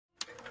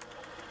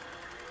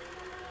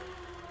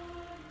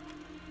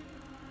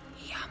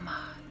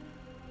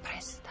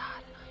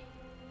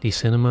The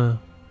cinema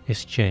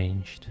is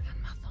changed.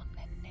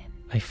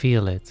 I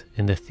feel it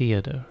in the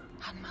theater.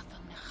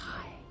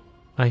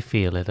 I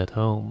feel it at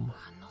home.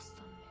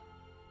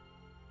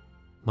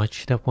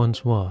 Much that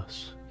once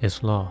was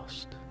is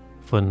lost,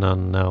 for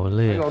none now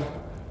live.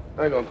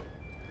 Hang on.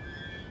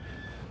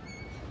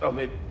 I'll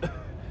be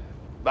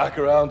back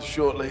around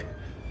shortly.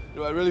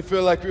 Do I really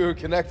feel like we were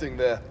connecting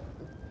there?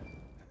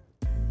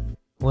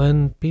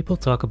 When people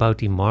talk about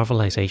the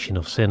Marvelization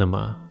of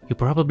cinema, you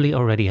probably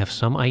already have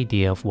some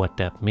idea of what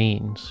that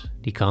means.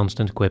 The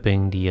constant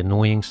quipping, the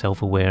annoying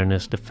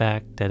self-awareness, the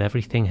fact that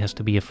everything has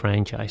to be a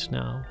franchise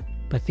now.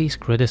 But these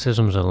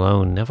criticisms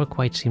alone never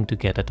quite seem to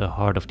get at the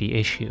heart of the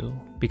issue,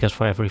 because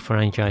for every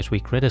franchise we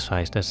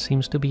criticize there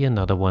seems to be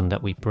another one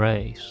that we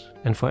praise,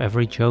 and for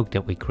every joke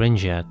that we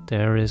cringe at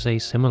there is a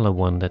similar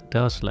one that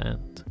does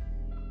land.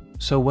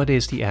 So what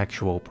is the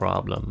actual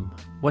problem?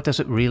 What does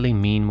it really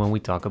mean when we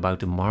talk about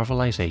the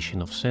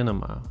Marvelization of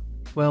cinema?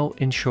 Well,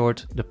 in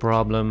short, the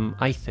problem,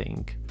 I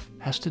think,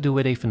 has to do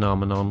with a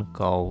phenomenon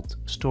called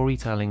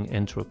storytelling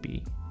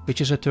entropy, which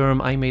is a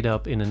term I made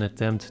up in an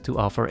attempt to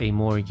offer a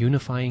more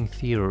unifying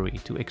theory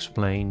to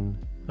explain,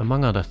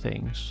 among other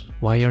things,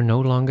 why you're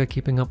no longer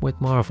keeping up with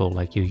Marvel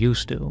like you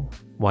used to,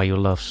 why you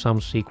love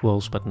some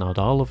sequels but not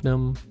all of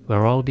them,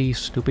 where all these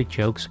stupid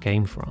jokes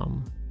came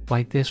from,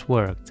 why this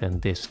worked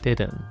and this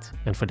didn't,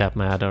 and for that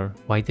matter,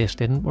 why this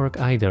didn't work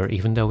either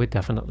even though it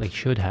definitely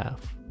should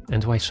have.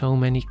 And why so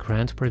many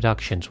grand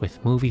productions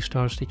with movie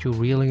stars that you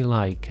really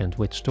like and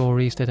with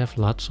stories that have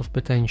lots of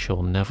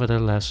potential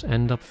nevertheless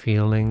end up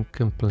feeling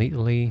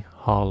completely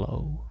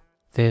hollow.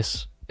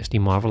 This is the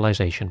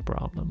Marvelization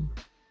problem.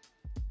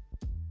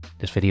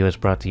 This video is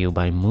brought to you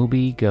by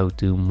Mubi. Go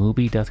to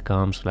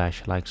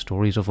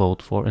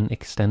mubi.com/likestoriesofold for an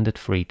extended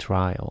free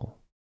trial.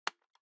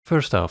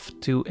 First off,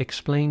 to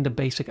explain the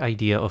basic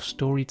idea of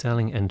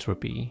storytelling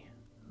entropy,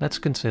 let's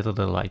consider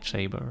the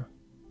lightsaber.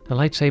 The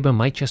lightsaber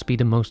might just be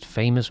the most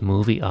famous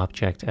movie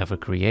object ever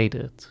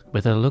created,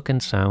 with a look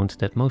and sound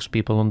that most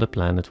people on the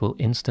planet will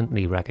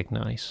instantly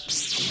recognize.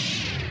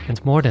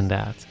 And more than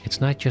that, it's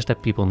not just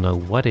that people know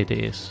what it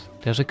is,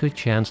 there's a good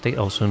chance they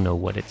also know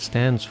what it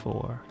stands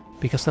for.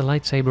 Because the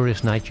lightsaber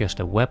is not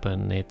just a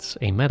weapon, it's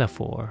a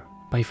metaphor.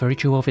 By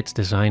virtue of its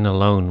design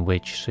alone,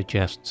 which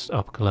suggests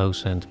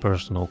up-close and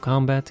personal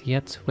combat,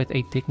 yet with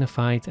a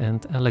dignified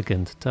and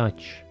elegant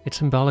touch, it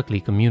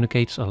symbolically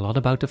communicates a lot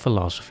about the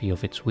philosophy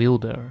of its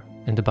wielder,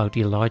 and about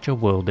the larger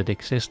world it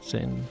exists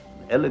in.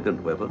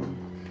 Elegant weapon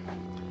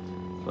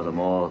for a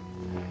more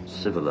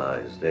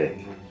civilized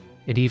age.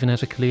 It even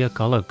has a clear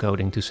color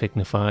coding to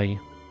signify,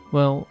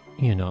 well,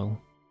 you know.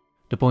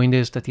 The point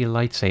is that the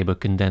lightsaber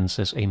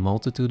condenses a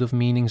multitude of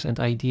meanings and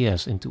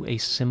ideas into a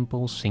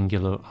simple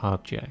singular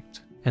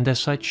object. And as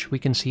such, we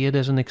can see it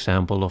as an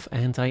example of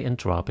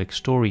anti-entropic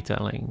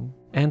storytelling.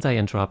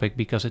 Anti-entropic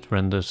because it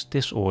renders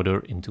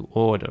disorder into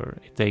order.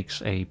 It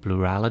takes a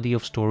plurality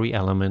of story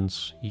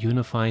elements,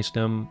 unifies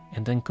them,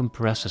 and then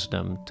compresses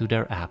them to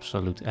their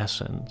absolute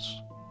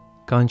essence.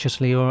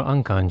 Consciously or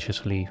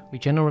unconsciously, we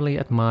generally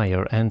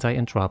admire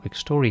anti-entropic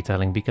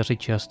storytelling because it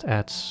just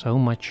adds so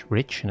much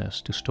richness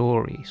to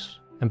stories.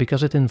 And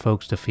because it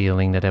invokes the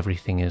feeling that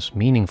everything is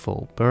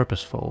meaningful,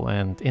 purposeful,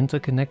 and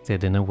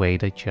interconnected in a way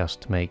that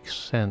just makes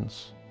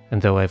sense.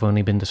 And though I've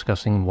only been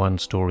discussing one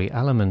story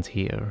element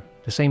here,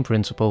 the same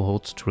principle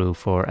holds true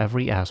for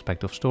every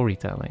aspect of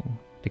storytelling.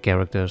 The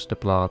characters, the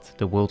plot,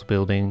 the world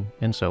building,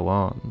 and so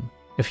on.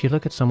 If you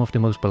look at some of the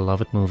most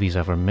beloved movies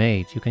ever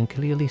made, you can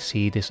clearly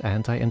see this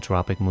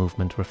anti-entropic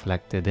movement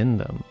reflected in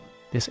them.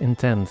 This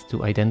intent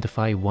to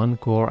identify one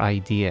core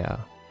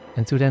idea,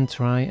 and to then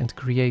try and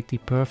create the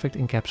perfect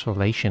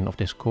encapsulation of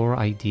this core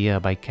idea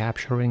by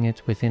capturing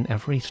it within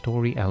every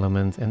story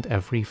element and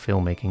every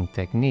filmmaking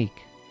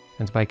technique,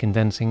 and by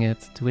condensing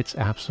it to its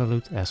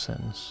absolute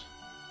essence.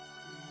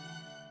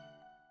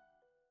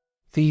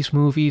 These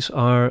movies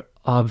are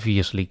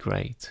obviously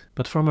great,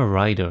 but from a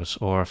writer's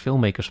or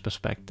filmmaker's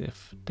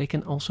perspective, they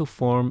can also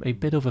form a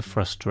bit of a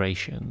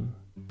frustration.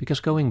 Because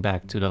going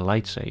back to the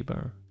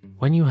lightsaber,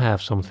 when you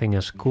have something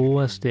as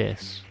cool as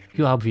this,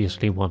 you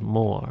obviously want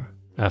more.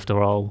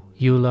 After all,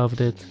 you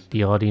loved it,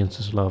 the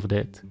audiences loved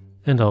it,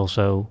 and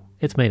also,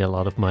 it made a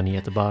lot of money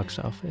at the box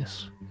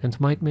office, and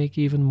might make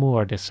even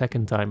more the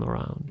second time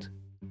around.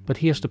 But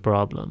here's the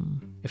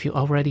problem. If you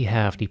already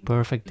have the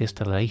perfect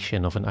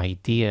distillation of an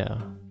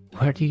idea,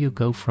 where do you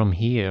go from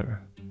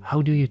here?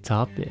 How do you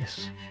top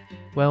this?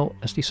 Well,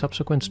 as the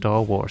subsequent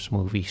Star Wars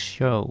movies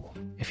show,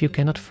 if you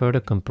cannot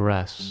further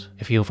compress,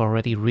 if you've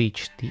already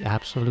reached the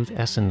absolute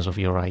essence of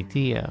your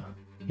idea,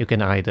 you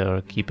can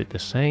either keep it the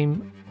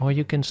same, or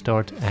you can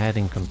start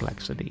adding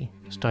complexity,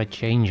 start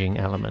changing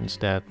elements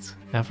that,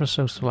 ever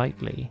so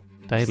slightly,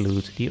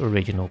 dilute the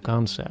original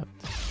concept.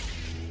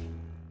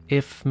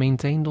 If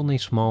maintained on a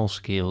small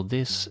scale,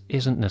 this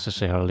isn't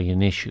necessarily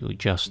an issue,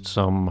 just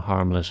some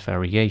harmless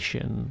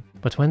variation.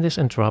 But when this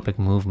entropic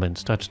movement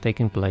starts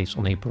taking place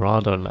on a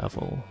broader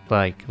level,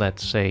 like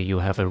let's say you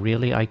have a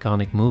really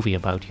iconic movie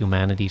about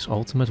humanity's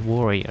ultimate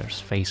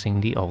warriors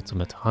facing the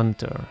ultimate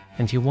hunter,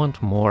 and you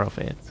want more of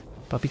it,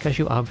 but because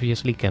you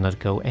obviously cannot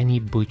go any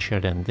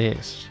butcher than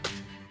this,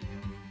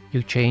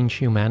 you change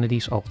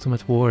humanity's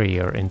ultimate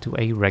warrior into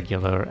a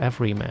regular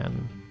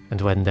everyman. And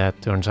when that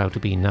turns out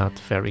to be not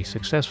very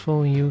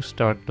successful, you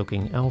start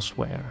looking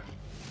elsewhere.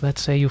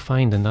 Let's say you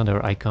find another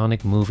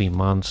iconic movie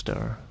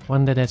monster,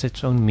 one that has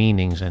its own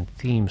meanings and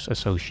themes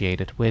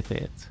associated with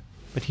it.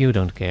 But you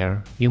don't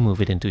care, you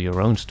move it into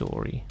your own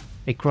story.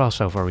 A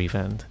crossover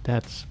event,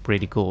 that's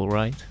pretty cool,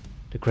 right?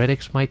 The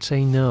critics might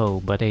say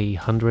no, but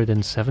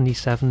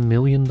 $177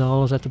 million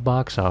at the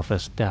box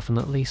office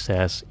definitely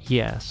says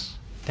yes.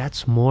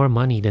 That's more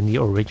money than the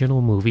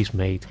original movies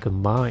made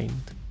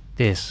combined.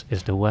 This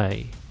is the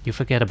way. You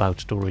forget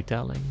about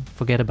storytelling,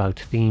 forget about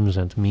themes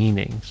and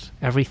meanings.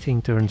 Everything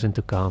turns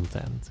into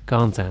content.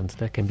 Content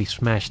that can be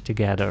smashed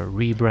together,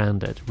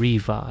 rebranded,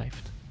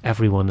 revived.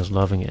 Everyone is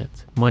loving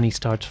it. Money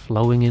starts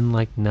flowing in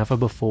like never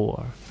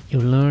before. You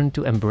learn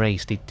to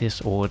embrace the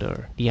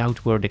disorder, the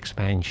outward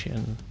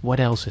expansion. What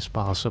else is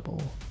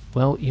possible?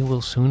 Well, you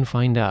will soon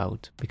find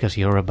out, because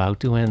you're about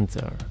to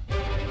enter.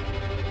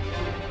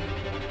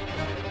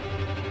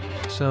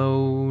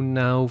 So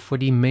now for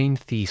the main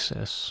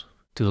thesis.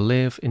 To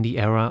live in the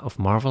era of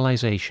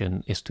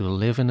Marvelization is to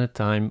live in a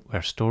time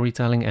where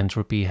storytelling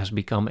entropy has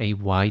become a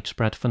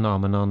widespread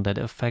phenomenon that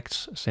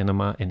affects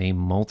cinema in a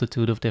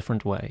multitude of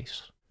different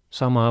ways.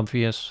 Some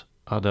obvious,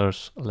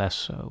 others less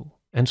so.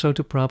 And so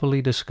to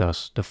properly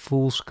discuss the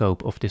full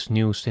scope of this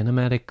new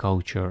cinematic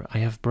culture, I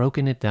have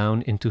broken it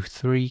down into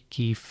 3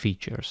 key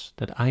features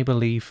that I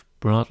believe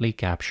broadly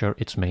capture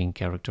its main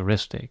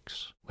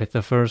characteristics. With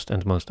the first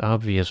and most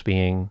obvious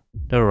being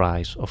the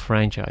rise of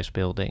franchise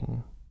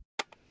building.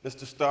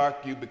 Mr. Stark,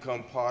 you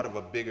become part of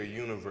a bigger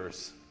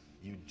universe.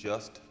 You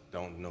just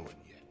don't know it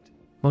yet.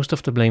 Most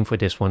of the blame for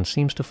this one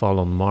seems to fall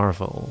on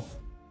Marvel.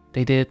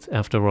 They did,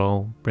 after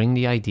all, bring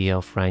the idea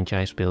of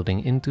franchise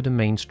building into the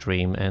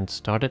mainstream and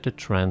started the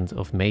trend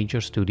of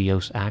major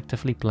studios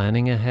actively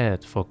planning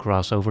ahead for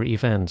crossover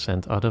events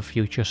and other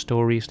future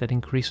stories that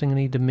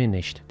increasingly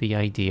diminished the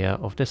idea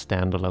of the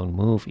standalone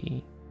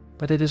movie.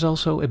 But it is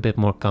also a bit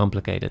more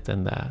complicated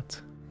than that.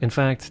 In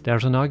fact,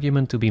 there's an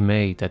argument to be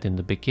made that in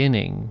the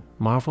beginning,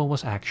 Marvel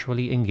was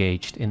actually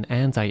engaged in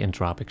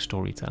anti-entropic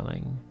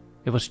storytelling.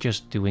 It was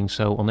just doing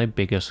so on a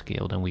bigger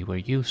scale than we were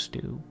used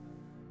to.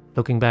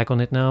 Looking back on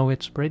it now,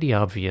 it's pretty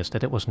obvious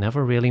that it was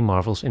never really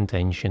Marvel's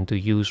intention to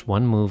use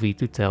one movie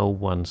to tell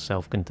one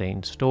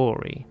self-contained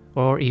story,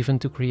 or even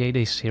to create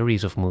a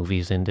series of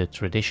movies in the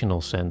traditional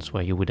sense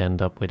where you would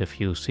end up with a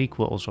few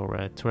sequels or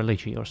a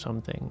trilogy or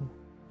something.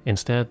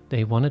 Instead,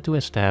 they wanted to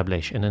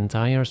establish an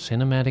entire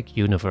cinematic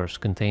universe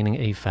containing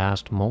a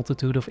vast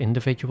multitude of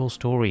individual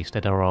stories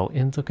that are all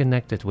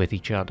interconnected with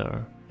each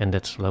other, and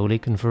that slowly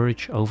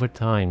converge over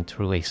time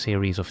through a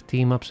series of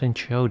team-ups and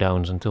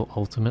showdowns until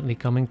ultimately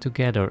coming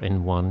together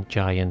in one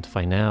giant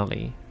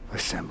finale.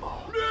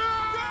 Assemble.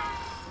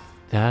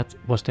 That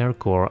was their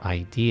core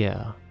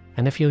idea.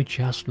 And if you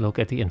just look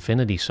at the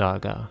Infinity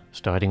Saga,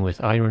 starting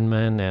with Iron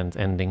Man and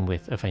ending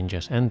with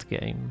Avengers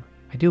Endgame,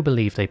 I do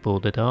believe they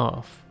pulled it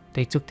off.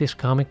 They took this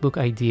comic book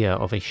idea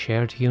of a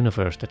shared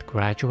universe that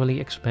gradually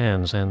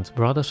expands and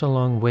brought us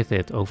along with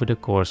it over the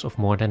course of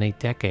more than a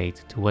decade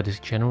to what is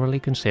generally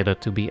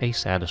considered to be a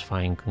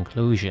satisfying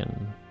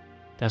conclusion.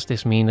 Does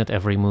this mean that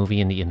every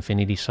movie in the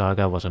Infinity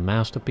Saga was a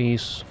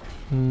masterpiece?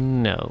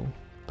 No.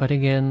 But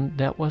again,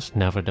 that was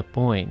never the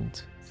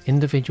point.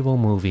 Individual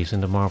movies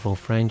in the Marvel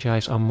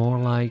franchise are more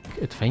like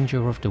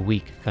Adventure of the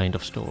Week kind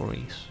of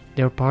stories.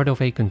 They're part of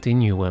a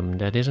continuum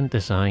that isn't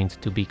designed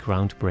to be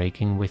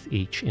groundbreaking with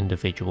each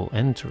individual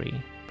entry,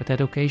 but that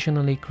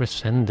occasionally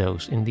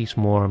crescendos in these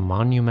more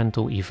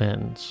monumental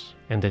events,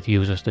 and that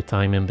uses the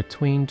time in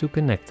between to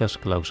connect us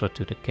closer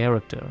to the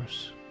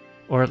characters.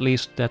 Or at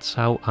least that's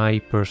how I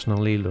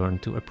personally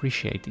learned to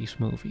appreciate these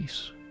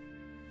movies.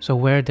 So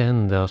where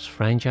then does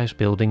franchise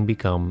building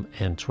become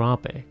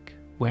entropic?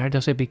 Where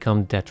does it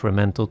become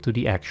detrimental to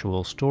the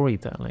actual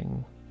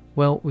storytelling?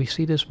 Well, we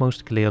see this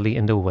most clearly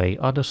in the way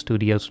other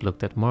studios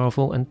looked at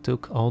Marvel and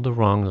took all the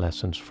wrong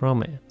lessons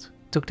from it.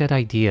 Took that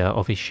idea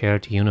of a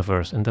shared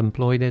universe and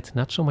employed it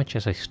not so much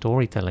as a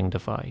storytelling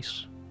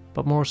device,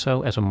 but more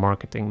so as a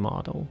marketing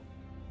model.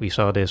 We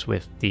saw this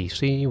with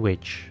DC,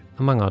 which,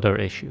 among other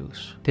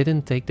issues,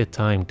 didn't take the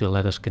time to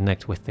let us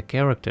connect with the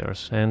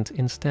characters and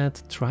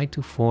instead tried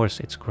to force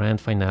its grand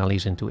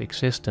finales into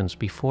existence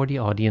before the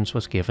audience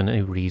was given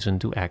a reason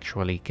to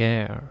actually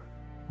care.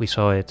 We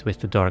saw it with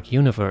the Dark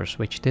Universe,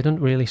 which didn't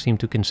really seem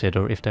to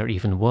consider if there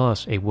even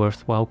was a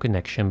worthwhile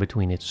connection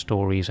between its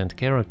stories and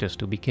characters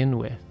to begin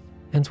with.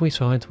 And we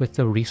saw it with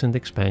the recent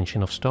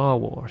expansion of Star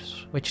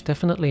Wars, which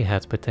definitely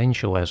had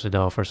potential as it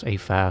offers a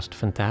vast,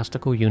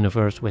 fantastical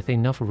universe with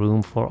enough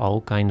room for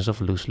all kinds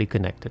of loosely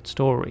connected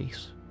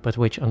stories. but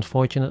which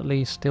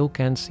unfortunately still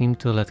can't seem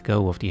to let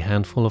go of the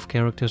handful of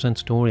characters and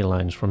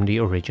storylines from the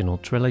original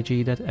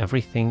trilogy that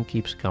everything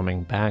keeps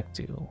coming back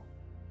to.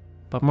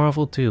 But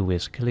Marvel too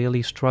is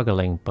clearly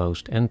struggling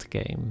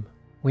post-Endgame.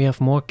 We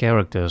have more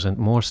characters and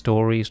more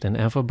stories than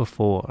ever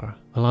before,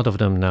 a lot of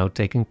them now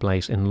taking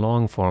place in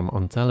long form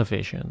on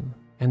television,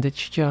 and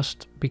it's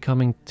just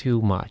becoming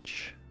too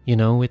much. You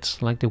know,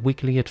 it's like the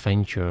weekly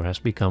adventure has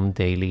become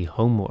daily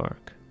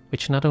homework,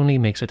 which not only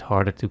makes it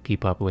harder to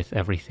keep up with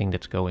everything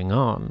that's going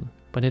on,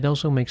 but it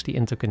also makes the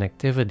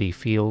interconnectivity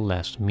feel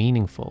less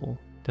meaningful.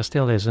 There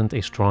still isn't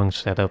a strong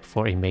setup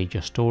for a major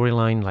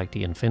storyline like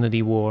the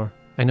Infinity War.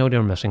 I know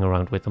they're messing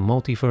around with the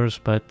multiverse,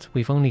 but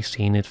we've only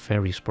seen it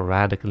very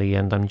sporadically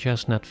and I'm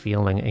just not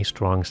feeling a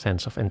strong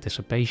sense of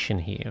anticipation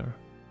here.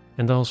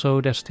 And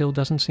also, there still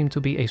doesn't seem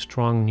to be a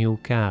strong new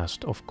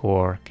cast of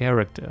core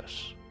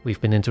characters. We've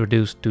been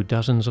introduced to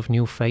dozens of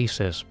new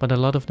faces, but a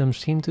lot of them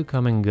seem to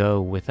come and go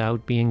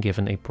without being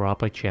given a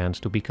proper chance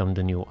to become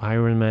the new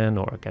Iron Man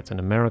or Captain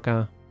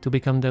America, to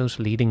become those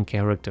leading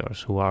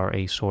characters who are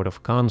a sort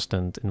of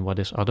constant in what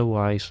is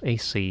otherwise a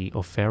sea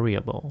of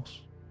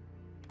variables.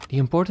 The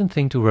important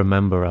thing to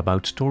remember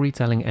about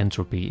storytelling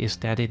entropy is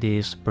that it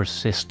is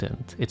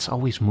persistent. It's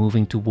always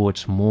moving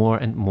towards more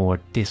and more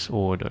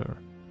disorder.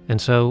 And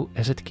so,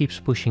 as it keeps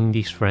pushing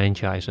these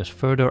franchises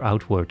further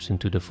outwards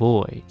into the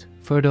void,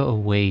 further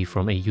away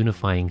from a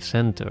unifying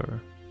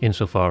center,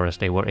 insofar as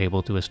they were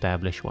able to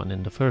establish one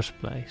in the first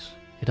place,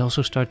 it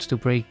also starts to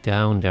break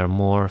down their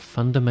more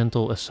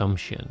fundamental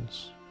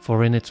assumptions.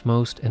 For in its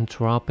most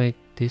entropic,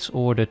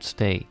 disordered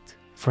state,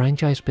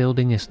 franchise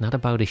building is not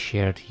about a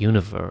shared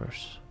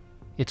universe.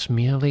 It's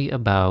merely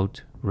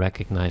about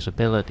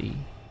recognizability,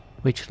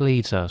 which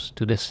leads us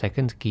to the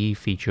second key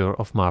feature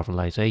of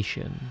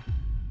Marvelization.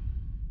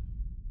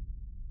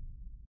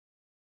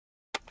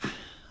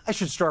 I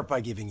should start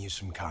by giving you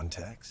some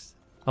context.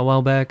 A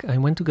while back, I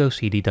went to go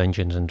see the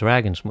Dungeons &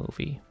 Dragons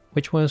movie,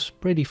 which was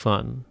pretty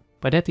fun.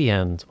 But at the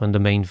end, when the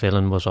main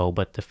villain was all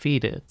but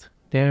defeated,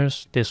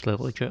 there's this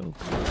little joke.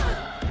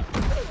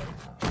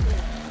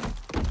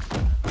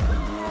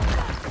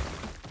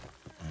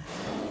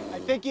 I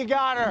think you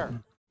got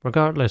her!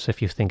 Regardless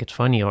if you think it's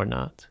funny or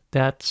not,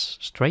 that's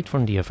straight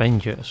from the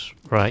Avengers,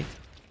 right?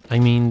 I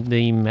mean,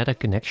 the meta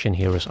connection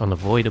here is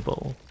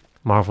unavoidable.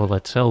 Marvel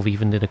itself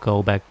even did a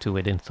callback to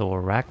it in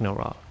Thor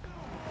Ragnarok.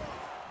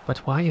 But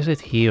why is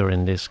it here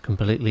in this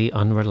completely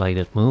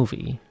unrelated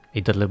movie?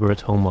 A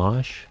deliberate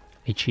homage?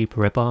 A cheap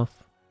ripoff?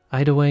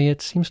 Either way,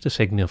 it seems to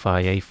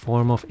signify a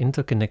form of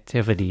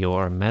interconnectivity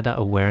or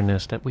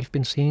meta-awareness that we've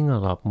been seeing a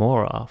lot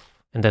more of,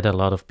 and that a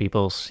lot of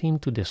people seem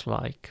to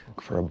dislike.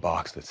 Look for a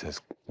box that says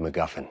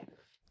MacGuffin.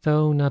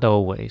 Though not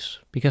always,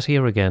 because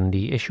here again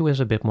the issue is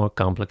a bit more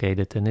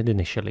complicated than it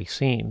initially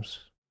seems.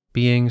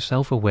 Being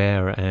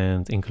self-aware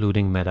and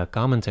including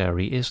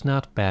meta-commentary is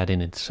not bad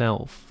in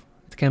itself.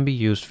 It can be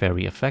used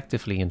very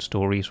effectively in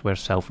stories where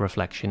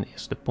self-reflection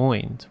is the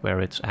point,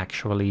 where it's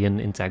actually an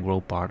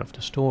integral part of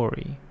the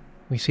story.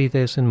 We see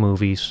this in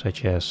movies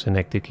such as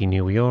Synecdoche,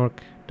 New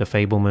York, The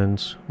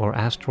Fabelmans, or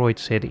Asteroid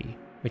City,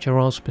 which are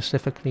all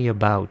specifically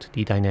about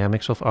the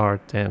dynamics of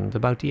art and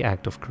about the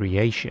act of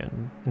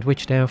creation, and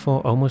which therefore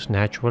almost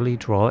naturally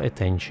draw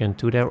attention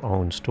to their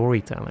own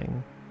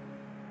storytelling.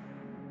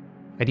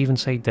 I'd even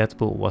say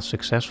Deadpool was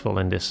successful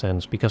in this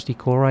sense because the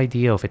core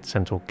idea of its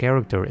central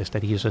character is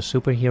that he is a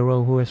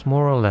superhero who is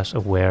more or less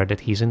aware that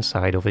he's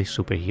inside of a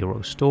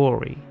superhero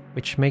story,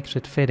 which makes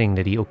it fitting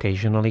that he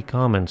occasionally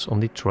comments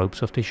on the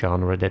tropes of the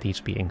genre that he's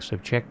being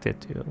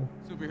subjected to.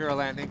 Superhero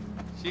landing.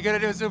 She gonna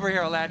do a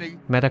superhero landing.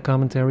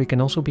 Meta-commentary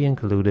can also be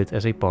included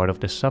as a part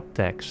of the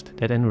subtext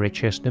that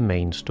enriches the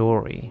main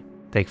story.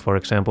 Take for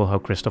example how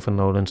Christopher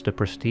Nolan's The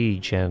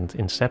Prestige and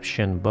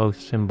Inception both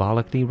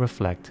symbolically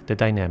reflect the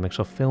dynamics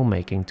of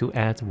filmmaking to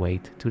add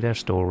weight to their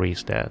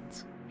stories that,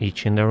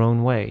 each in their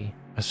own way,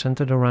 are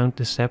centered around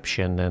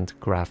deception and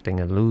crafting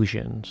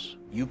illusions.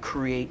 You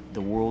create the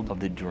world of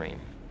the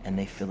dream, and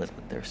they fill it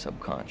with their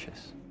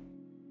subconscious.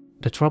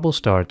 The trouble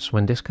starts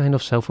when this kind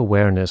of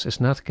self-awareness is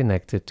not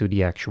connected to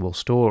the actual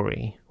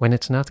story, when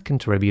it's not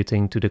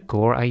contributing to the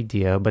core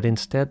idea but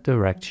instead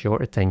directs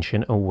your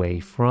attention away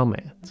from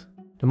it.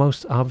 The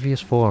most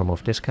obvious form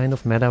of this kind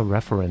of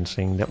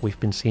meta-referencing that we've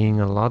been seeing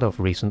a lot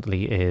of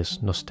recently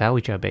is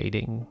nostalgia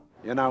baiting.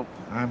 You know,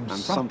 I'm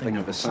something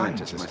of a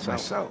scientist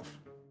myself.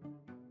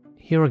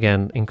 Here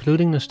again,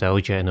 including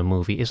nostalgia in a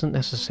movie isn't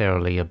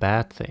necessarily a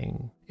bad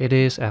thing. It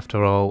is,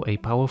 after all, a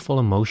powerful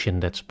emotion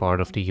that's part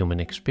of the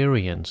human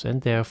experience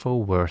and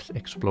therefore worth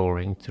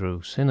exploring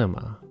through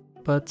cinema.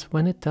 But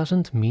when it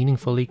doesn't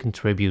meaningfully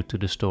contribute to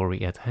the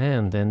story at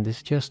hand and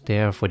is just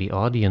there for the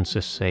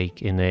audience's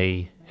sake in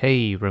a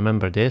 "hey,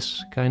 remember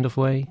this" kind of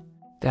way,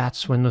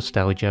 that's when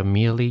nostalgia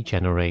merely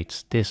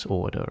generates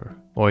disorder,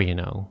 or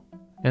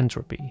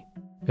entropy.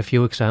 A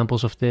few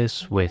examples of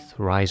this, with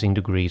rising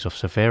degrees of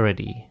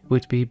severity,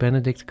 would be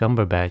Benedict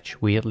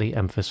Cumberbatch weirdly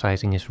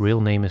emphasizing his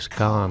real name is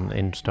Khan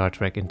in Star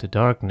Trek Into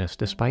Darkness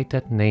despite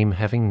that name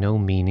having no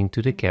meaning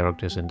to the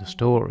characters in the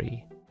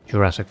story.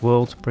 Jurassic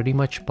World pretty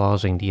much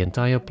pausing the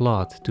entire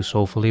plot to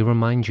soulfully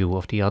remind you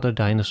of the other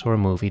dinosaur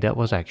movie that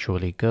was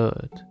actually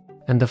good,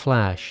 and The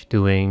Flash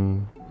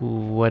doing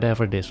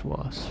whatever this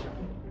was.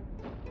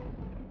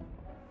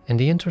 And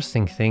the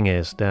interesting thing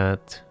is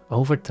that,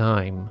 over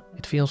time,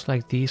 it feels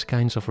like these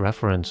kinds of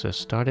references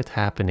started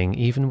happening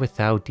even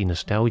without the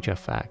nostalgia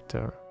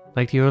factor.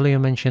 Like the earlier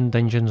mentioned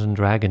Dungeons &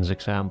 Dragons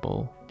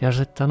example, there's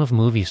a ton of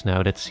movies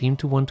now that seem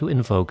to want to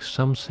invoke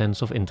some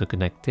sense of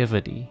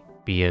interconnectivity,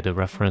 be it a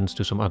reference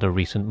to some other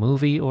recent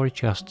movie or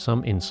just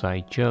some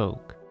inside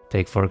joke.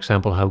 Take for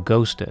example how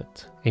Ghosted,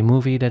 a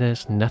movie that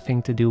has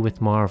nothing to do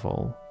with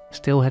Marvel,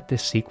 still had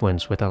this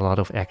sequence with a lot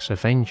of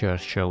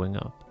ex-Avengers showing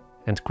up,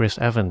 and Chris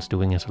Evans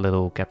doing his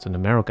little Captain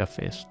America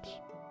fists.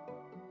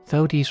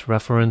 Though these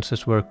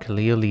references were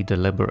clearly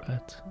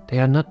deliberate, they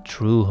are not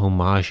true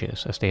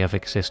homages as they have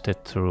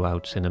existed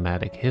throughout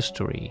cinematic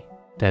history.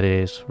 That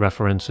is,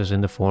 references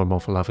in the form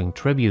of loving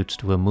tributes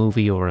to a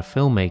movie or a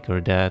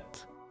filmmaker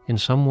that, in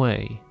some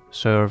way,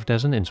 served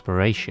as an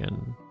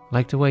inspiration.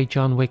 Like the way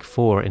John Wick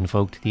 4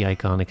 invoked the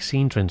iconic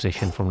scene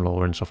transition from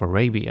Lawrence of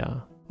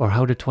Arabia, or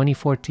how the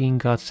 2014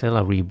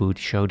 Godzilla reboot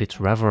showed its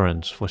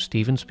reverence for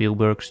Steven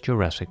Spielberg's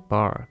Jurassic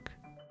Park.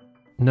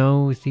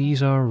 No,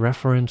 these are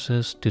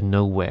references to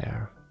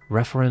nowhere,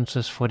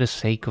 references for the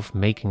sake of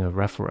making a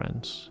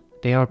reference.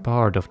 They are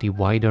part of the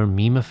wider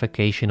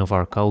memification of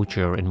our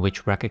culture in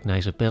which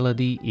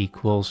recognizability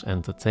equals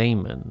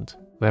entertainment,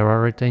 where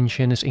our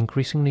attention is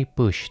increasingly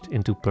pushed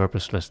into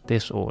purposeless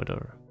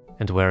disorder,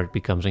 and where it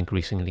becomes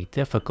increasingly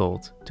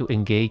difficult to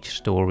engage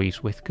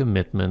stories with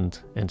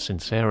commitment and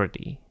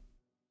sincerity.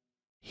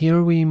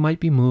 Here we might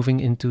be moving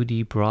into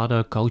the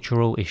broader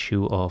cultural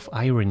issue of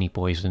irony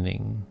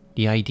poisoning,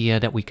 the idea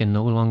that we can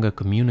no longer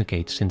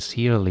communicate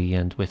sincerely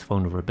and with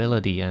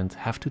vulnerability and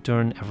have to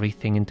turn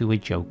everything into a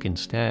joke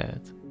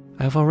instead.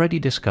 I've already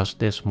discussed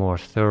this more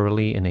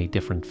thoroughly in a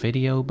different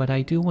video, but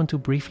I do want to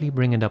briefly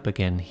bring it up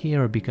again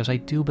here because I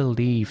do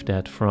believe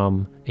that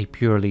from a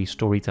purely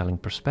storytelling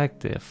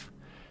perspective,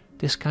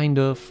 this kind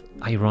of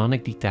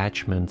ironic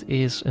detachment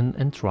is an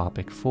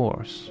entropic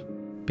force.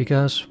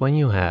 Because when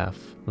you have,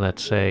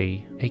 let's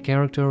say, a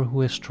character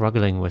who is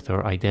struggling with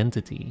her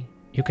identity,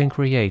 you can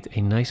create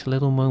a nice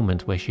little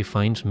moment where she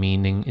finds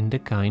meaning in the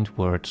kind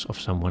words of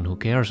someone who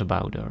cares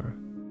about her.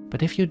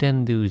 But if you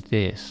then do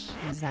this...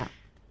 Is that,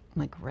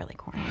 like, really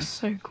corny?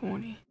 So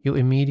corny. You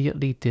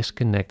immediately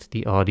disconnect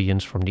the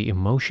audience from the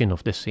emotion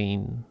of the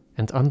scene,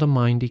 and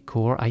undermine the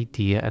core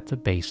idea at the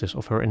basis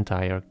of her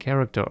entire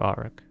character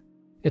arc.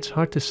 It's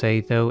hard to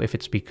say though if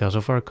it's because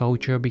of our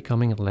culture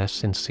becoming less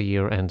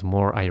sincere and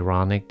more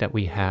ironic that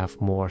we have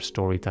more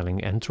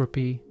storytelling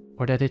entropy,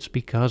 or that it's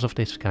because of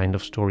this kind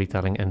of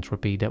storytelling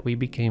entropy that we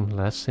became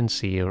less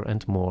sincere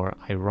and more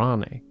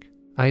ironic.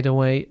 Either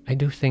way, I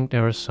do think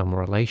there is some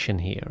relation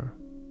here,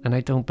 and I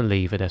don't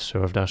believe it has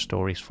served our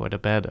stories for the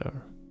better.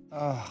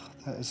 Ugh,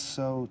 that is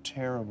so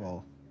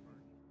terrible.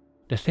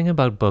 The thing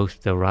about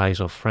both the rise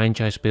of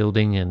franchise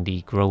building and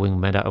the growing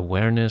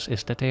meta-awareness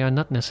is that they are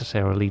not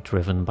necessarily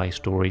driven by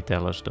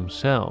storytellers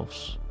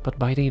themselves, but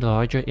by the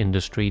larger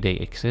industry they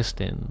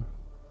exist in.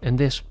 And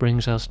this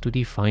brings us to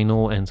the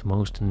final and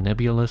most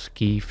nebulous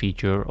key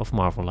feature of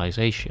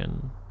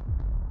Marvelization.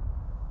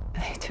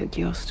 They took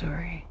your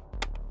story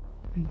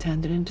and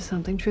turned it into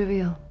something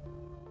trivial.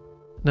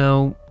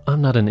 Now,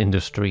 I'm not an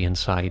industry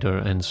insider,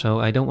 and so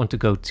I don't want to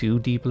go too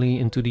deeply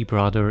into the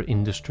broader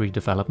industry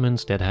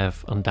developments that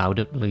have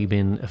undoubtedly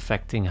been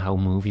affecting how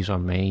movies are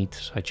made,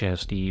 such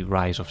as the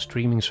rise of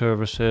streaming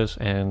services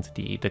and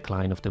the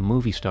decline of the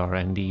movie star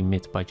and the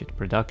mid-budget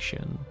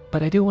production.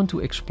 But I do want to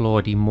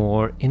explore the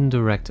more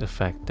indirect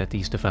effect that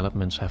these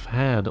developments have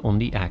had on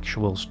the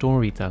actual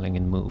storytelling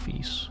in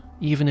movies,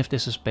 even if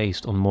this is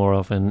based on more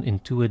of an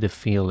intuitive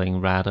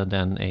feeling rather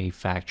than a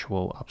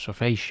factual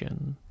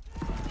observation.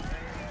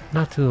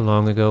 Not too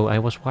long ago I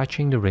was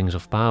watching The Rings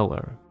of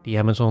Power, the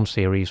Amazon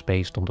series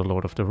based on The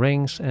Lord of the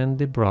Rings and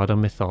the broader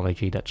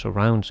mythology that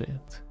surrounds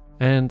it.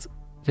 And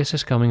this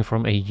is coming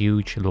from a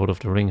huge Lord of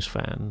the Rings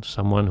fan,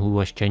 someone who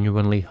was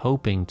genuinely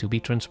hoping to be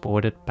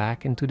transported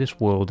back into this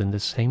world in the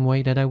same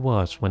way that I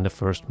was when the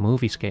first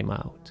movies came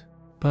out.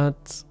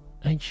 But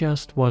I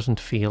just wasn't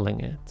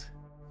feeling it.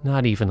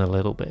 Not even a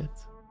little bit.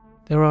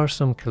 There are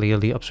some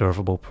clearly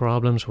observable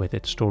problems with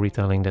its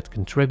storytelling that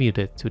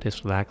contributed to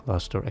this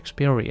lackluster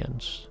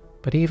experience.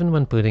 But even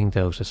when putting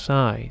those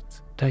aside,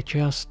 there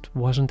just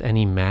wasn't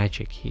any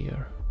magic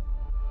here.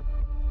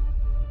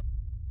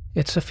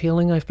 It's a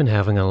feeling I've been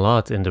having a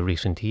lot in the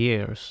recent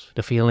years,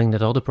 the feeling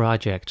that all the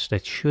projects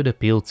that should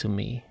appeal to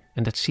me,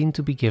 and that seem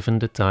to be given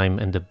the time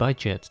and the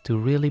budget to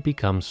really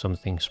become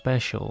something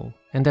special,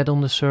 and that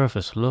on the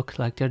surface look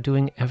like they're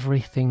doing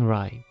everything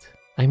right.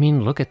 I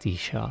mean, look at these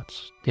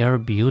shots, they are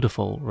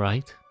beautiful,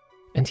 right?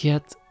 And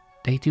yet,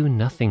 they do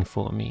nothing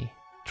for me.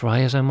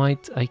 Try as I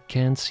might, I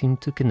can't seem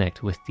to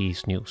connect with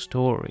these new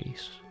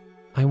stories.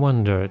 I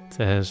wondered,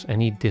 as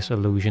any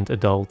disillusioned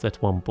adult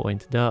at one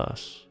point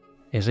does.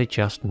 Is it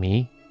just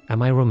me?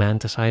 Am I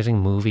romanticizing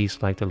movies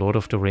like The Lord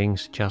of the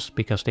Rings just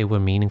because they were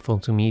meaningful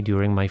to me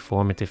during my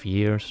formative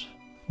years?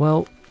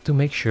 Well, To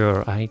make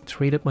sure, I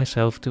treated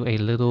myself to a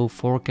little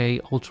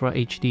 4K Ultra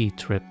HD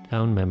trip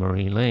down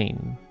memory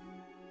lane.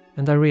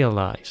 And I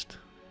realized,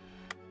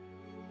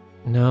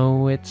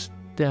 no, it's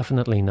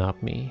definitely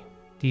not me.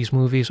 These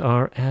movies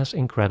are as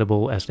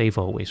incredible as they've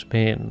always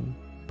been.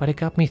 But it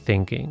got me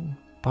thinking,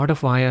 part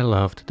of why I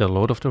loved The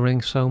Lord of the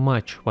Rings so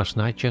much was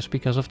not just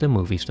because of the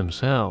movies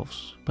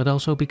themselves, but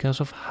also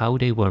because of how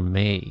they were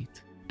made.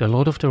 The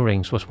Lord of the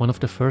Rings was one of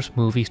the first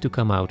movies to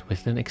come out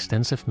with an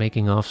extensive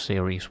making-of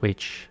series,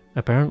 which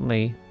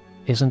apparently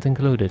isn't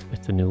included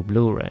with the new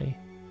Blu-ray.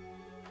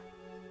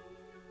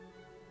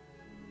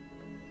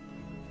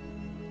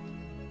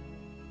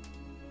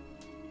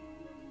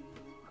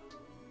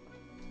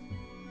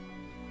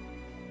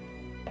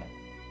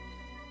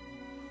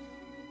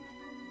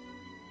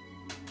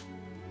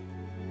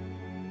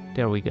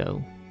 There we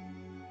go.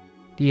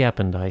 The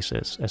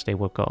appendices, as they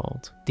were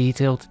called,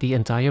 detailed the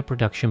entire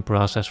production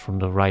process from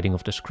the writing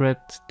of the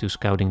script to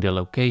scouting the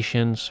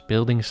locations,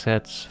 building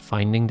sets,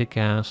 finding the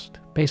cast,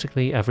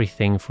 basically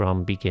everything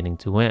from beginning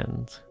to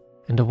end.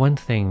 And the one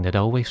thing that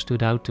always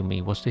stood out to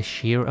me was the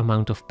sheer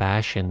amount of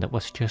passion that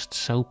was just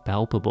so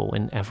palpable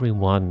in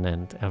everyone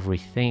and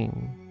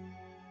everything.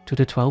 To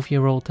the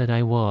 12-year-old that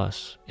I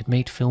was, it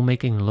made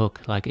filmmaking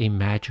look like a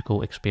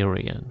magical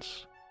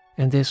experience.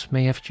 And this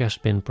may have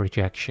just been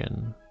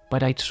projection,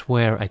 but I'd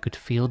swear I could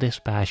feel this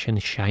passion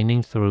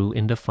shining through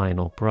in the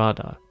final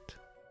product.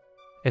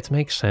 It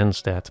makes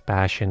sense that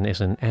passion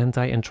is an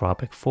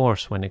anti-entropic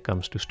force when it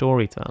comes to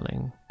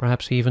storytelling,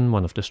 perhaps even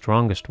one of the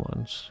strongest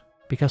ones,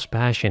 because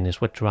passion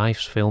is what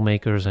drives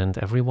filmmakers and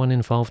everyone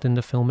involved in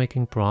the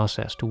filmmaking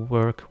process to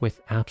work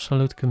with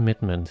absolute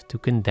commitment to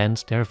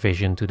condense their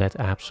vision to that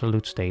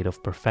absolute state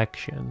of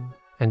perfection.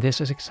 And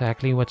this is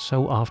exactly what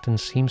so often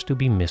seems to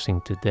be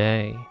missing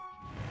today.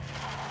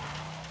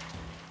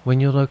 When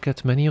you look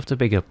at many of the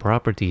bigger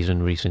properties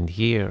in recent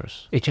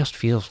years, it just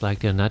feels like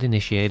they're not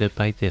initiated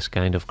by this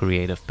kind of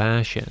creative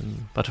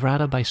passion, but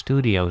rather by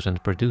studios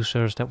and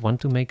producers that want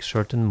to make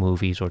certain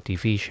movies or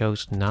TV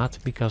shows not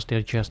because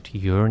they're just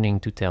yearning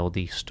to tell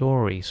these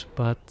stories,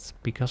 but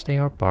because they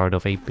are part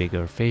of a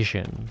bigger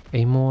vision,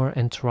 a more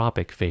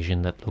entropic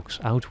vision that looks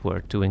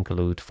outward to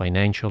include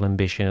financial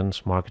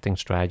ambitions, marketing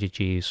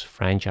strategies,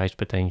 franchise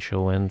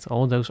potential, and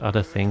all those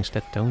other things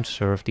that don't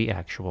serve the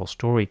actual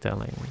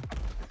storytelling.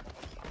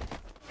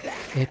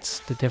 It's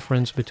the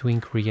difference between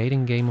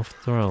creating Game of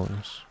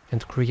Thrones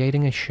and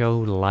creating a show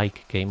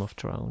like Game of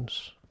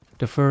Thrones.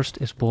 The first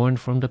is born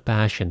from the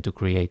passion to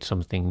create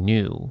something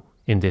new,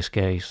 in this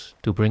case,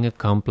 to bring a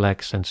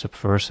complex and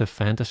subversive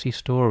fantasy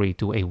story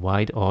to a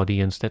wide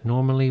audience that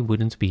normally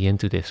wouldn't be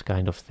into this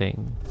kind of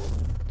thing.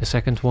 The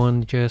second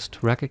one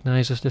just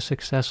recognizes the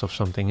success of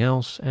something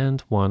else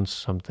and wants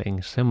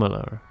something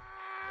similar.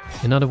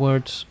 In other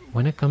words,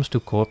 when it comes to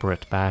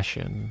corporate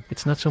passion,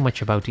 it's not so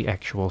much about the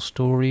actual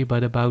story,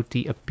 but about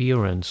the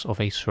appearance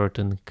of a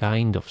certain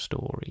kind of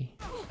story.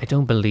 I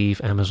don't believe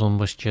Amazon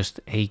was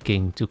just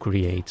aching to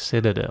create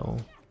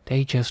Citadel.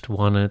 They just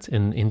wanted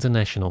an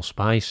international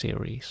spy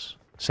series.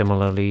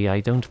 Similarly, I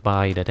don't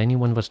buy that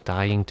anyone was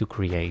dying to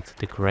create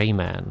The Grey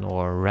Man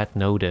or Red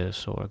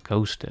Notice or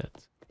Ghosted.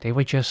 They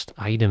were just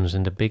items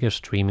in the bigger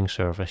streaming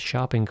service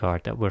shopping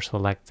cart that were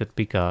selected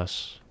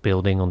because,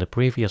 building on the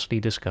previously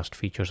discussed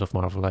features of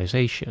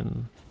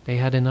Marvelization, they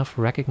had enough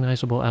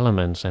recognizable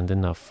elements and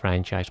enough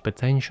franchise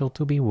potential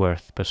to be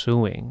worth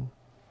pursuing.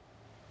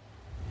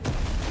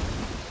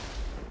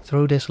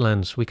 Through this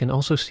lens, we can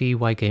also see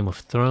why Game of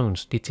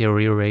Thrones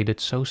deteriorated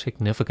so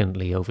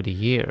significantly over the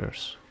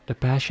years. The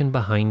passion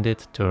behind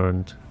it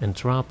turned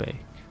entropic.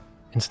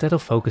 Instead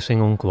of focusing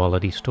on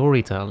quality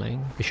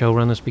storytelling, the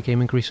showrunners became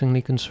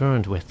increasingly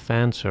concerned with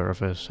fan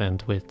service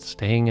and with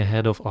staying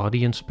ahead of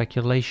audience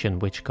speculation,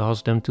 which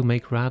caused them to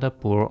make rather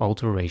poor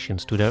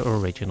alterations to their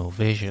original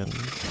vision.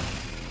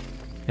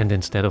 And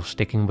instead of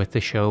sticking with the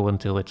show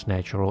until its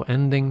natural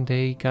ending,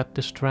 they got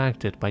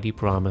distracted by the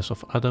promise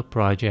of other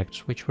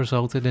projects, which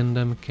resulted in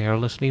them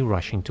carelessly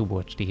rushing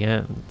towards the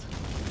end.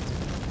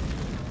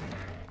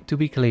 To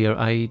be clear,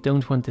 I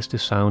don't want this to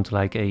sound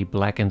like a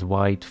black and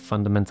white,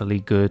 fundamentally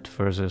good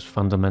versus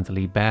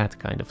fundamentally bad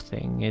kind of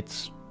thing.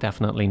 It's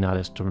definitely not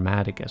as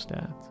dramatic as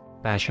that.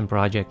 Passion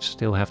projects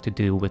still have to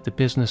do with the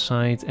business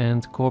side,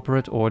 and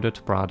corporate ordered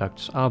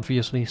products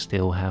obviously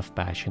still have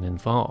passion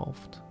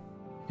involved.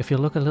 If you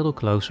look a little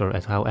closer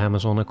at how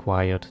Amazon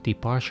acquired the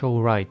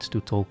partial rights to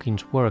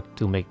Tolkien's work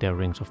to make their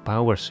Rings of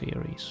Power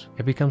series,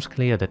 it becomes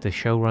clear that the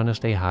showrunners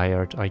they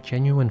hired are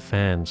genuine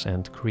fans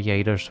and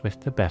creators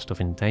with the best of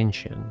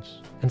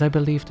intentions. And I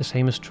believe the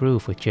same is true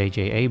for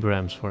J.J.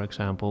 Abrams, for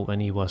example, when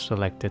he was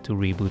selected to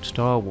reboot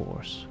Star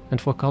Wars,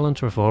 and for Colin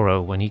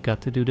Trevorrow when he got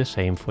to do the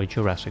same for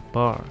Jurassic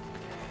Park.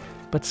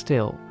 But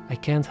still, I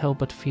can't help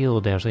but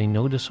feel there's a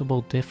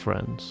noticeable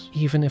difference,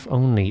 even if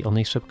only on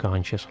a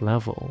subconscious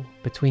level,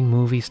 between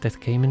movies that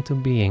came into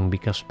being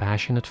because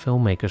passionate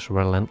filmmakers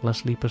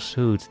relentlessly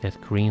pursued that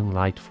green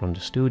light from the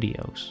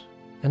studios,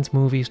 and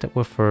movies that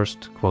were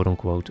first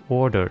quote-unquote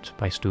ordered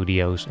by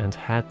studios and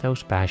had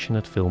those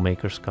passionate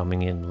filmmakers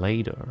coming in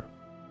later.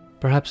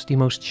 Perhaps the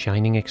most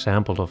shining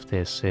example of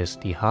this is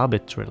the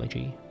Hobbit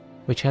trilogy,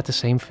 which had the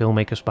same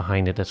filmmakers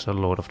behind it as The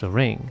Lord of the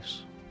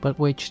Rings, but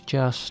which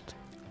just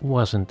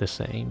wasn't the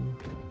same.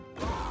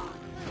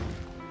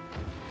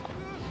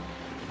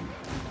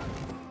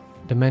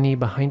 The many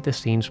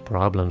behind-the-scenes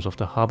problems of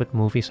the Hobbit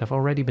movies have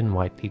already been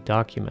widely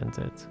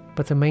documented,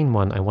 but the main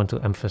one I want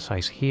to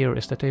emphasize here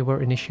is that they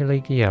were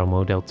initially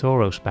Guillermo del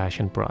Toro's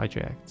passion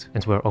project,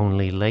 and were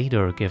only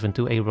later given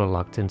to a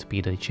reluctant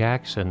Peter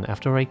Jackson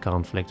after a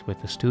conflict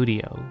with the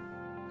studio.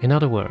 In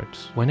other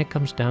words, when it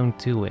comes down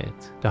to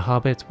it, The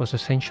Hobbit was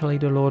essentially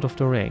The Lord of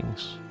the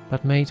Rings,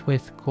 but made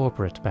with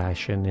corporate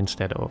passion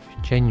instead of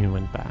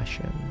genuine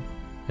passion.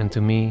 And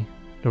to me,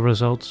 the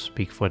results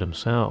speak for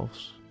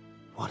themselves.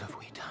 What have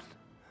we done?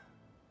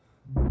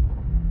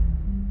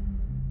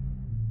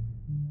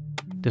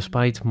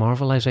 Despite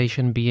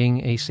Marvelization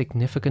being a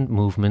significant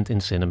movement in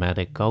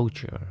cinematic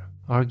culture,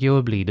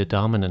 arguably the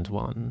dominant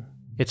one,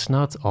 it's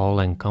not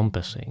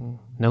all-encompassing.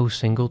 No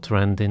single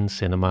trend in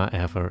cinema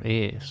ever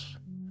is.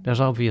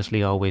 There's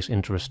obviously always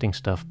interesting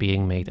stuff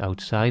being made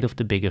outside of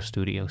the bigger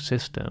studio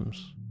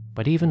systems,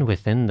 but even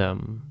within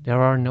them,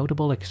 there are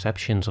notable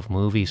exceptions of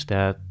movies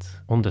that,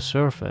 on the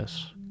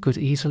surface, could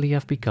easily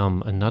have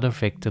become another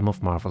victim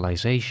of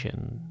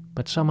Marvelization,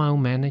 but somehow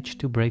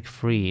managed to break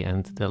free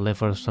and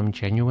deliver some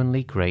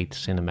genuinely great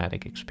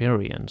cinematic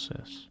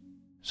experiences.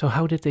 So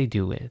how did they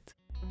do it?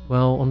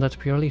 Well, on that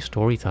purely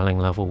storytelling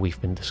level we've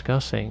been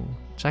discussing,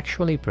 it's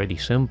actually pretty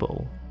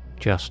simple.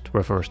 Just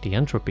reverse the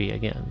entropy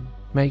again.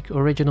 Make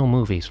original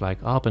movies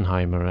like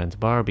Oppenheimer and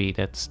Barbie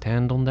that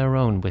stand on their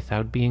own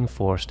without being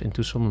forced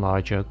into some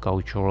larger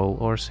cultural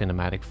or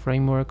cinematic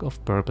framework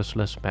of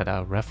purposeless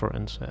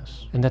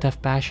meta-references, and that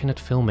have passionate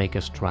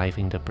filmmakers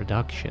driving the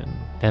production.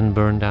 Then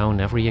burn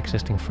down every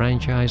existing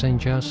franchise and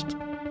just...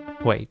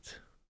 wait.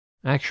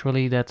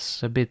 Actually,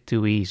 that's a bit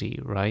too easy,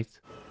 right?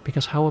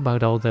 Because how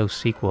about all those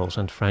sequels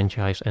and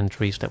franchise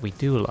entries that we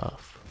do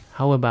love?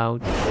 How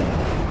about...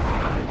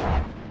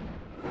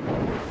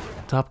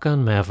 Top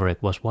Gun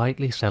Maverick was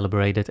widely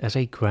celebrated as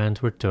a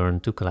grand return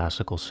to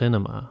classical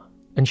cinema.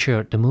 And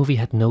sure, the movie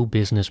had no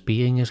business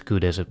being as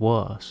good as it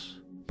was.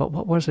 But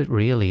what was it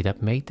really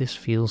that made this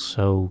feel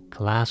so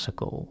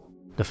classical?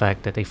 The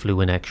fact that they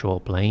flew in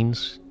actual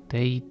planes?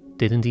 They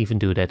didn't even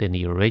do that in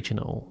the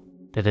original.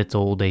 That it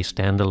told a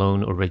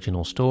standalone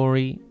original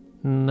story?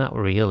 Not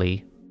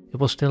really.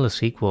 It was still a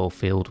sequel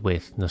filled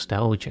with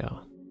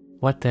nostalgia.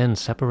 What then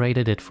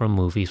separated it from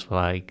movies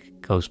like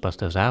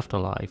Ghostbusters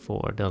Afterlife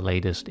or the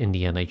latest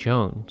Indiana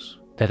Jones?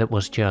 That it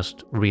was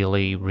just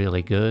really,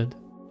 really good?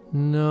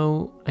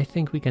 No, I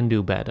think we can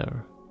do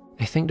better.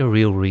 I think the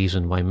real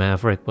reason why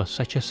Maverick was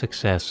such a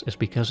success is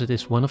because it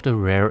is one of the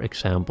rare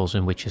examples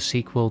in which a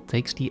sequel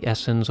takes the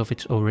essence of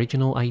its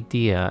original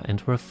idea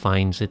and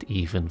refines it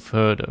even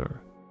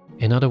further.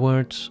 In other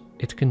words,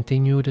 it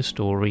continued the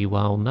story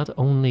while not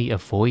only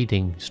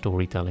avoiding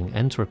storytelling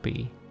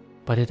entropy,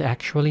 but it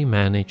actually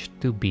managed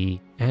to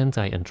be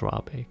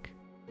anti-entropic.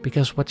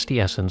 Because what's the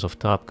essence of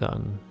Top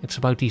Gun? It's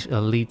about these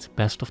elite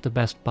best of the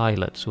best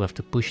pilots who have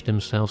to push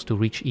themselves to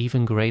reach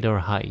even greater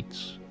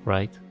heights,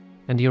 right?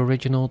 And the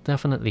original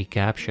definitely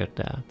captured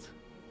that,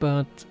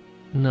 but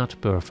not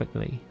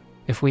perfectly.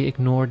 If we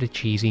ignore the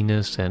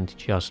cheesiness and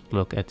just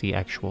look at the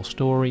actual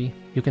story,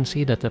 you can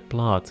see that the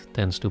plot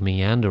tends to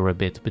meander a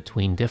bit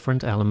between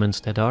different elements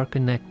that are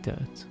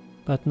connected,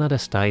 but not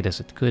as tight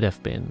as it could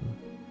have been.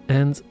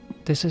 And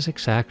this is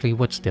exactly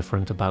what's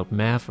different about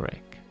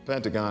Maverick.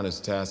 Pentagon has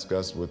tasked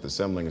us with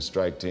assembling a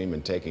strike team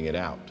and taking it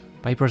out.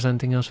 By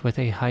presenting us with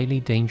a highly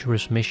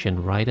dangerous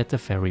mission right at the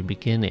very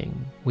beginning,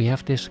 we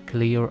have this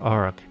clear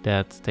arc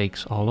that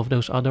takes all of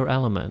those other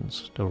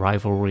elements, the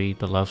rivalry,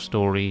 the love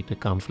story, the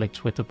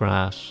conflicts with the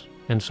brass,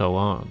 and so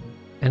on,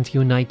 and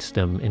unites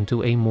them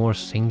into a more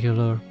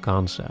singular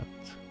concept.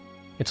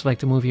 It's like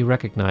the movie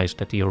recognized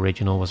that the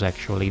original was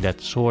actually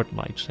that sword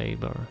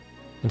lightsaber,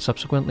 and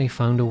subsequently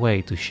found a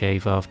way to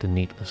shave off the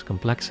needless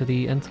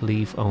complexity and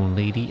leave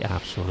only the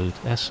absolute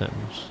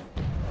essence.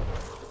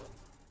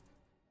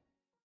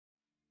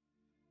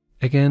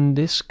 Again,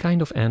 this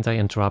kind of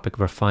anti-entropic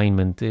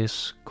refinement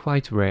is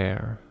quite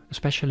rare,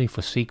 especially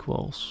for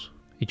sequels.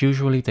 It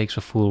usually takes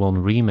a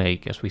full-on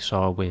remake, as we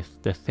saw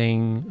with The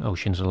Thing,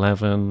 Ocean's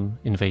 11,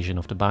 Invasion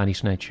of the Body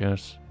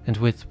Snatchers, and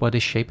with what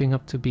is shaping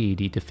up to be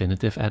the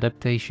definitive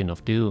adaptation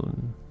of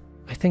Dune.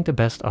 I think the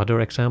best other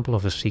example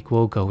of a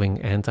sequel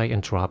going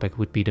anti-entropic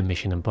would be the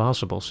Mission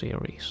Impossible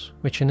series,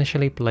 which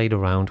initially played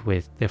around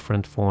with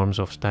different forms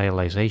of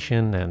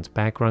stylization and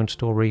background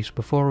stories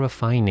before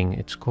refining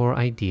its core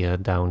idea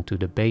down to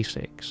the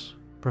basics,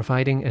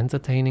 providing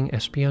entertaining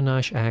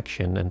espionage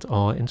action and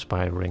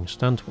awe-inspiring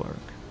stunt work.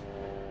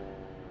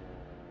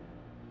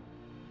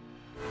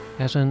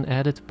 As an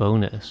added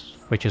bonus,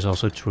 which is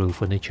also true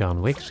for the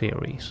John Wick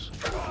series,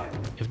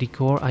 if the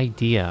core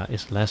idea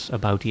is less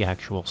about the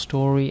actual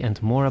story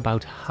and more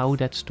about how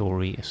that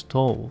story is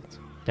told,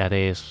 that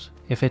is,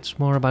 if it's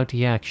more about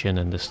the action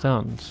and the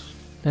stunts,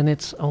 then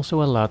it's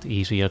also a lot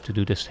easier to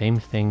do the same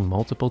thing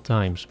multiple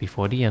times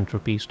before the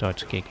entropy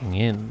starts kicking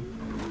in.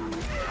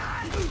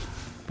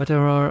 But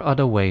there are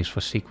other ways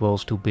for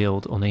sequels to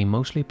build on a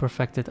mostly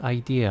perfected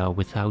idea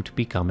without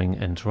becoming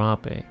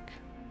entropic.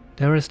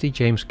 There is the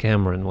James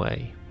Cameron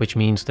way, which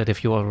means that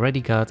if you already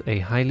got a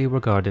highly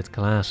regarded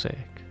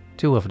classic,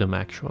 2 of them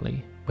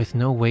actually, with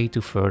no way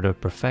to further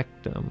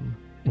perfect them,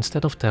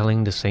 instead of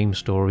telling the same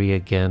story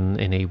again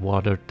in a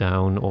watered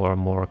down or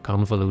more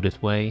convoluted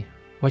way,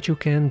 what you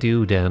can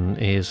do then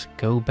is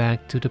go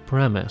back to the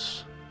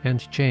premise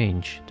and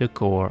change the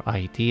core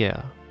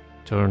idea.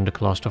 Turn the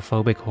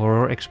claustrophobic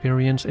horror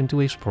experience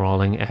into a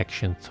sprawling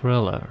action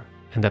thriller.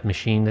 And that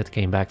machine that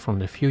came back from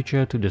the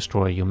future to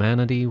destroy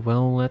humanity,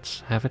 well, let's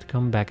have it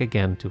come back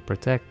again to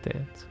protect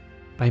it.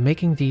 By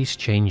making these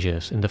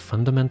changes in the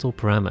fundamental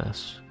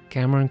premise,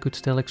 Cameron could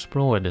still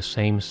explore the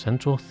same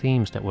central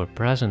themes that were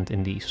present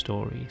in these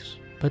stories,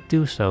 but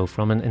do so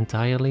from an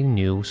entirely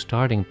new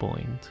starting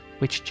point,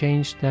 which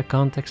changed their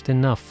context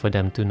enough for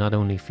them to not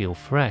only feel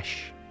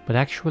fresh, but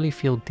actually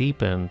feel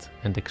deepened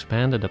and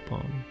expanded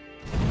upon.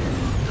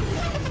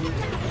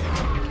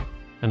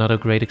 Another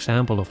great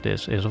example of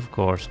this is of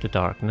course The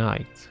Dark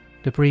Knight.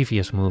 The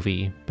previous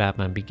movie,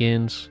 Batman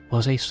Begins,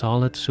 was a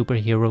solid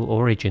superhero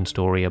origin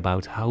story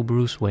about how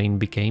Bruce Wayne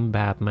became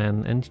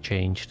Batman and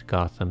changed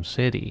Gotham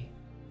City.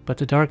 But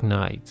The Dark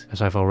Knight,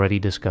 as I've already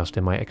discussed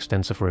in my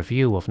extensive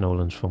review of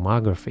Nolan's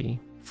filmography,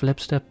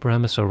 flips that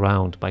premise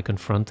around by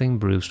confronting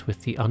Bruce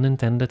with the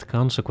unintended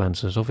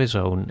consequences of his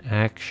own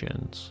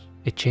actions.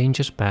 It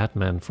changes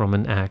Batman from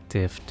an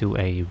active to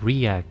a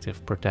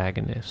reactive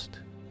protagonist,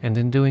 and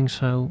in doing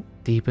so,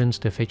 deepens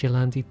the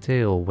vigilante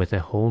tale with a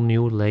whole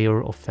new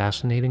layer of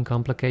fascinating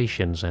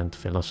complications and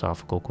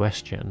philosophical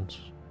questions.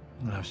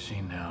 I've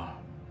seen now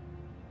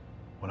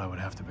what I would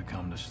have to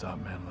become to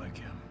stop men like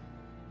him.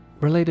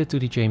 Related to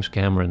the James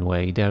Cameron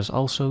way, there's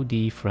also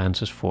the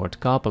Francis Ford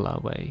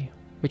Coppola way,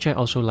 which I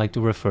also like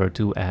to refer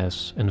to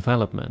as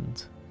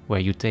envelopment, where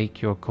you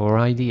take your core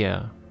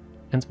idea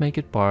and make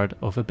it part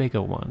of a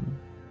bigger one.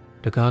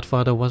 The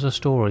Godfather was a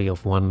story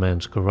of one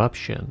man's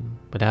corruption,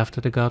 but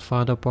after The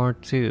Godfather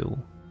Part 2,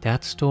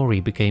 that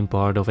story became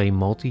part of a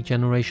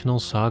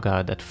multi-generational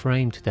saga that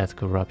framed that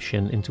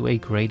corruption into a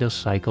greater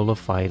cycle of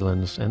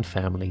violence and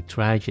family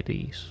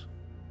tragedies.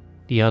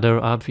 The other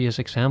obvious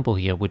example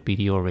here would be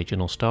the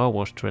original Star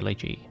Wars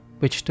trilogy,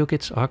 which took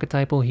its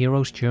archetypal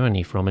hero's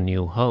journey from A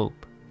New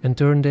Hope and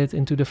turned it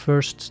into the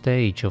first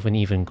stage of an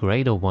even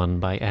greater one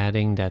by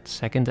adding that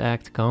second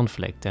act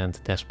conflict and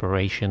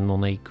desperation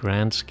on a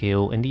grand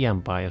scale in The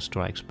Empire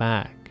Strikes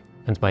Back,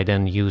 and by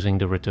then using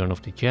the Return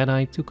of the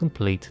Jedi to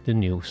complete the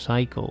new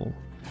cycle.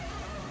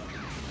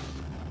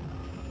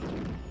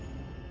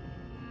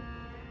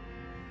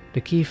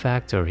 The key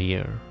factor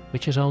here,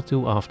 which is all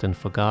too often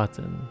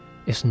forgotten,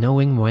 is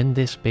knowing when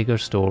this bigger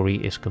story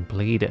is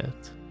completed,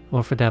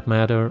 or for that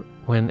matter,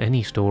 when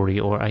any story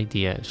or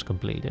idea is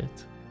completed.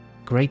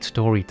 Great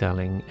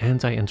storytelling,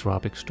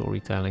 anti-entropic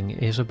storytelling,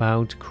 is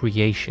about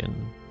creation,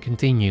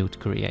 continued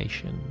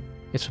creation.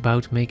 It's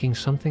about making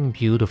something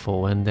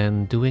beautiful and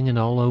then doing it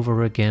all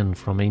over again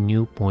from a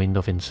new point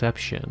of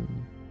inception.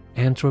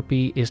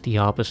 Entropy is the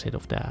opposite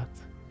of that.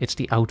 It's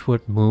the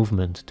outward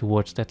movement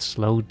towards that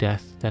slow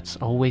death that's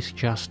always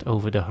just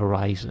over the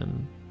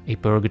horizon. A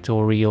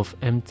purgatory of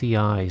empty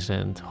eyes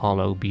and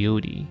hollow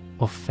beauty,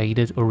 of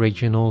faded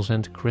originals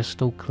and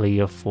crystal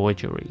clear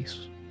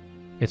forgeries.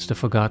 It's the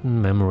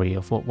forgotten memory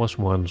of what was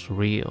once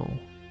real,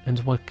 and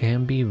what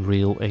can be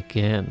real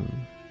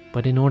again.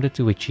 But in order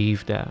to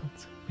achieve that,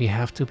 we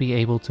have to be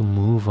able to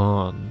move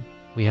on.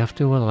 We have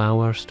to allow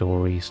our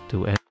stories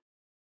to end.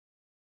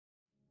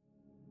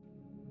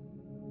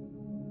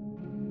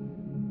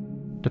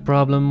 The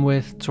problem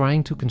with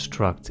trying to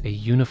construct a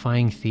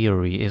unifying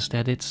theory is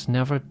that it's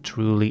never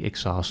truly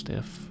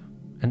exhaustive,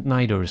 and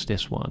neither is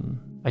this one.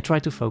 I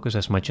tried to focus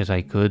as much as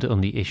I could on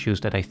the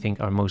issues that I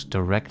think are most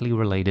directly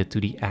related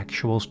to the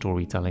actual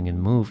storytelling in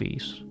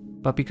movies,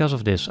 but because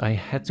of this I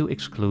had to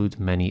exclude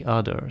many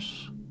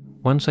others.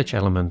 One such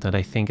element that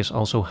I think is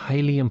also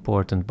highly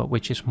important but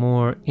which is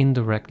more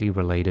indirectly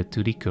related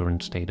to the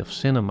current state of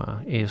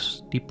cinema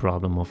is the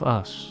problem of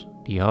us,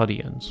 the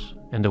audience,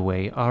 and the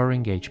way our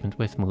engagement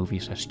with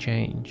movies has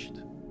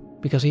changed.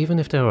 Because even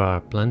if there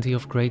are plenty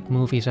of great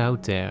movies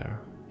out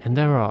there, and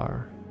there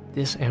are,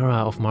 this era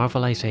of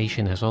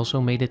Marvelization has also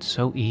made it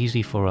so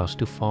easy for us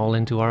to fall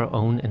into our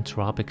own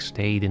entropic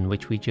state in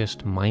which we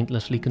just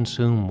mindlessly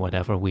consume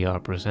whatever we are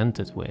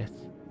presented with,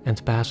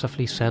 and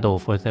passively settle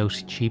for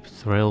those cheap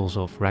thrills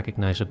of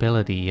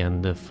recognizability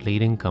and the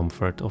fleeting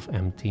comfort of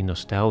empty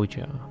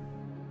nostalgia.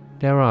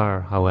 There are,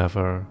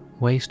 however,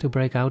 ways to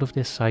break out of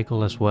this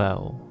cycle as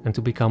well, and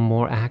to become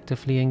more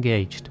actively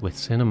engaged with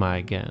cinema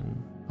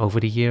again. Over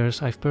the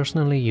years, I've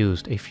personally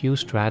used a few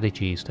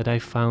strategies that I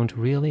found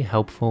really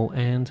helpful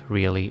and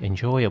really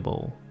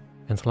enjoyable.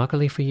 And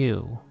luckily for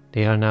you,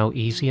 they are now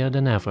easier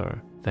than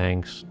ever,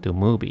 thanks to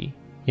Mubi.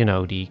 You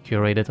know, the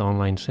curated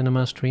online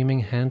cinema streaming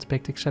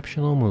hand-picked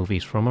exceptional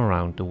movies from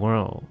around the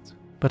world.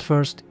 But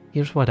first,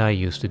 here's what I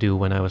used to do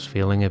when I was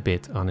feeling a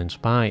bit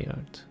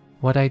uninspired.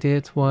 What I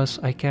did was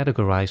I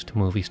categorized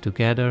movies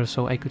together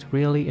so I could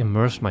really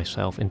immerse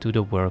myself into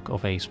the work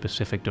of a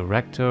specific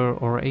director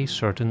or a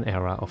certain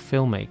era of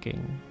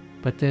filmmaking.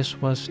 But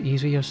this was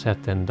easier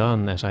said than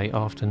done, as I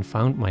often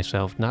found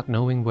myself not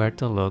knowing where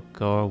to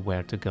look or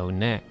where to go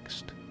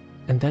next.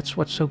 And that's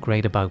what's so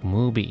great about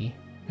Mubi.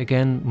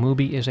 Again,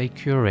 Mubi is a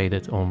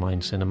curated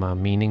online cinema,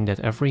 meaning that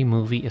every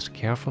movie is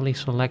carefully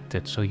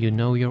selected so you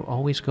know you're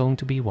always going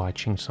to be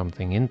watching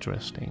something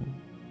interesting.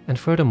 And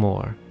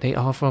furthermore, they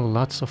offer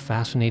lots of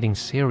fascinating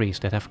series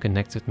that have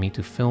connected me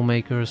to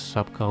filmmakers,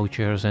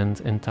 subcultures and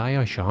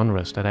entire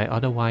genres that I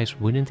otherwise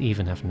wouldn't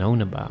even have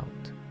known about.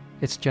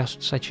 It's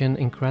just such an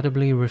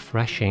incredibly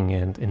refreshing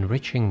and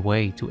enriching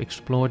way to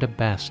explore the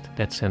best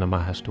that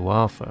cinema has to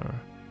offer,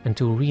 and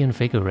to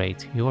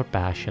reinvigorate your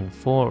passion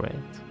for it.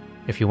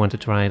 If you want to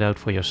try it out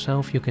for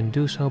yourself, you can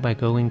do so by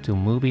going to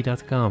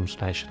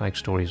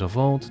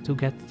mubi.com/likestoriesofold to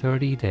get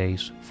 30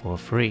 days for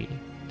free.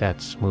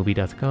 That's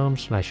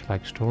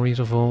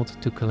mubi.com/likestoriesofold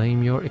to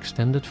claim your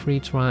extended free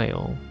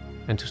trial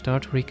and to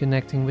start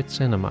reconnecting with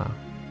cinema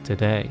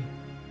today.